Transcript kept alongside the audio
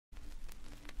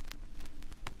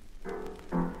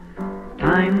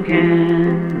Time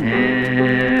can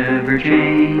never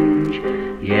change.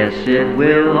 Yes, it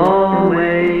will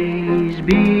always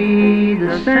be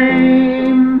the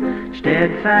same.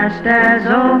 Steadfast as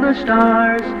all the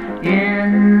stars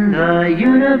in the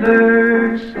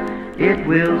universe, it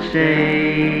will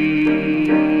stay.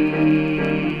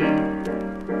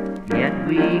 Yet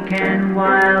we can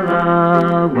while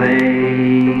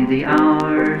away the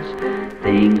hours,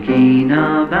 thinking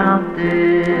about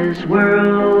this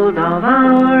world of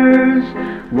ours,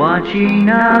 watching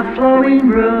a flowing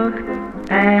brook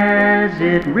as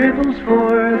it ripples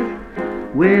forth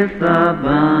with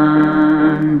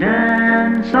abundance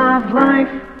of life.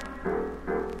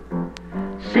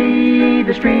 See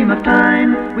the stream of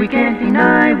time, we can't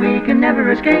deny, we can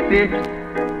never escape it.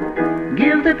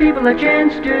 Give the people a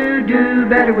chance to do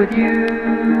better with you.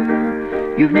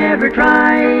 You've never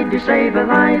tried to save a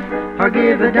life or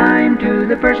give a dime to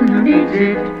the person who needs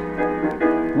it.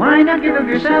 Why not give of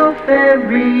yourself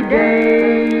every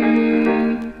day?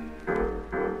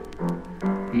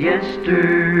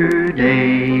 Yesterday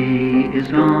is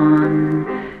gone,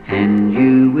 and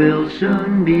you will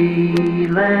soon be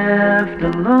left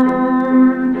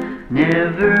alone,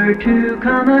 never to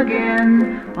come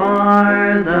again.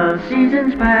 Are the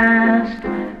seasons past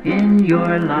in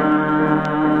your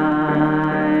life?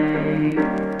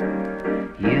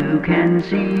 You can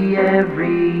see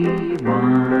everyone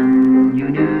you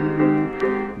knew,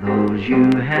 those you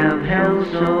have held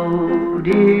so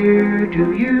dear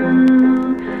to you,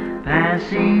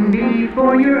 passing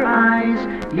before your eyes.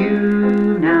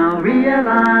 You now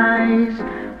realize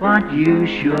what you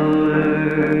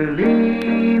surely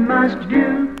must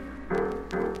do.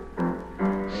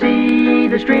 See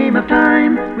the stream of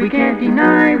time, we can't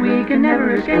deny, we can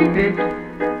never escape it.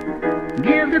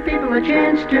 Give the people a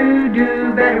chance to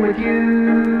do better with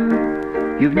you.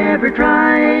 You've never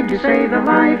tried to save a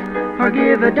life or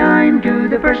give a dime to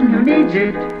the person who needs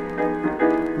it.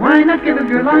 Why not give of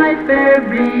your life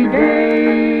every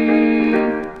day?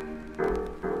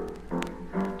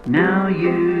 Now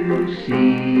you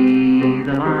see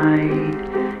the light.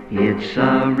 It's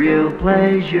a real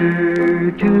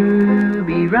pleasure to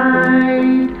be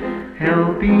right,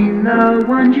 helping the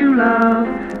ones you love,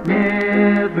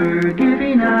 never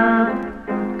giving up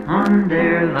on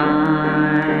their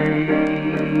lives.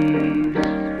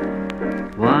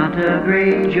 What a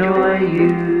great joy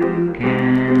you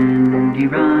can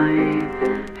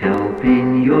derive,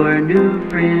 helping your new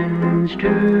friends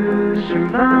to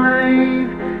survive,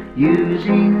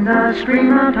 using the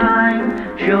stream of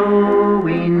time,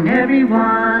 showing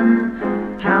everyone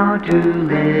how to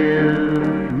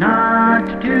live,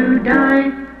 not to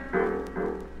die.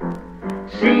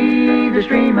 See the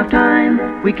stream of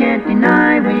time, we can't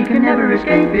deny, we can never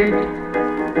escape it.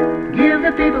 Give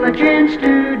the people a chance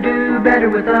to do better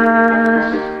with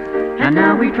us. And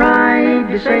now we tried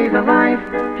to save a life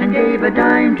and gave a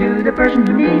dime to the person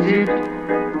who needs it.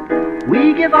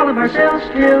 We give all of ourselves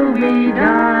till we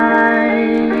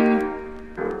die.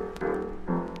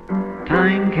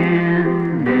 Time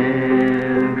can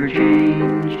never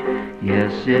change.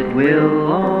 Yes, it will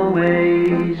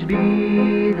always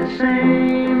be the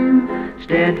same.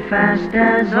 Steadfast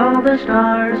as all the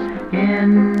stars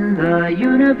in the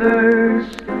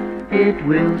universe, it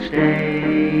will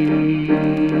stay.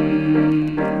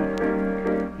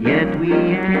 Yet we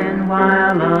can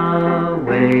while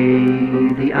away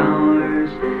the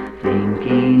hours,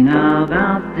 thinking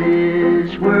about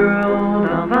this world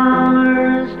of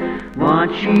ours,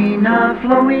 watching a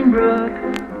flowing brook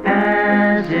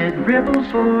as it ripples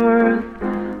forth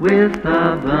with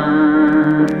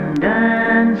abundance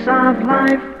of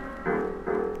life.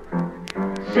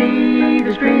 See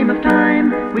the stream of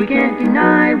time, we can't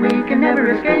deny, we can never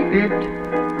escape it.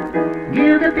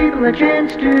 Give the people a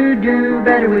chance to do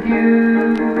better with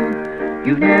you.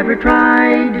 You've never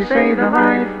tried to save a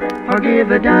life or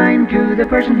give a dime to the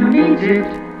person who needs it.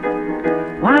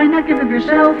 Why not give of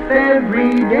yourself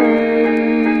every day?